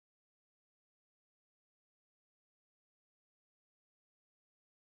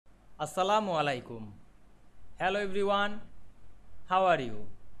Assalamu Walaikum. Hello everyone, how are you?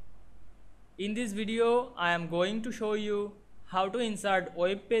 In this video, I am going to show you how to insert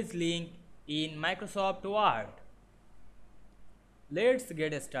web page link in Microsoft Word. Let's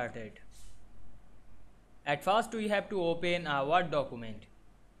get started. At first, we have to open a Word document.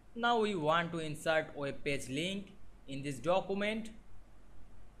 Now we want to insert web page link in this document.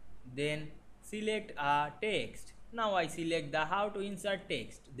 Then select a text. Now I select the how to insert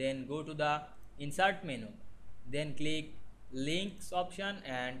text. Then go to the insert menu. Then click links option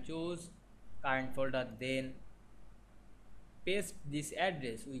and choose current folder. Then paste this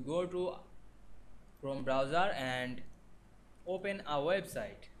address. We go to Chrome browser and open a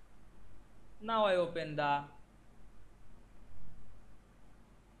website. Now I open the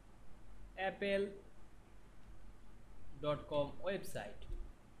apple.com website.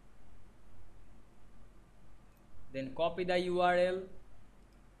 Then copy the URL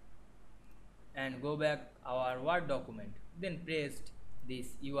and go back our Word document. Then paste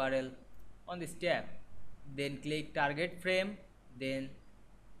this URL on this tab. Then click target frame. Then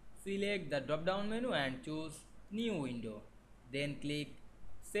select the drop down menu and choose new window. Then click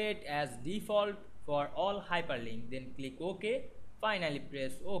set as default for all hyperlink. Then click OK. Finally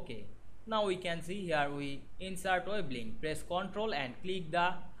press OK. Now we can see here we insert web link. Press Ctrl and click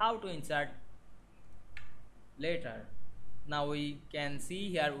the how to insert later. Now we can see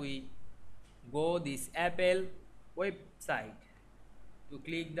here we go this Apple website to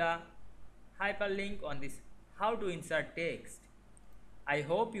click the hyperlink on this how to insert text. I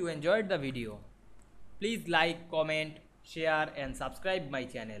hope you enjoyed the video. Please like, comment, share and subscribe my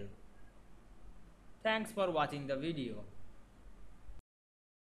channel. Thanks for watching the video.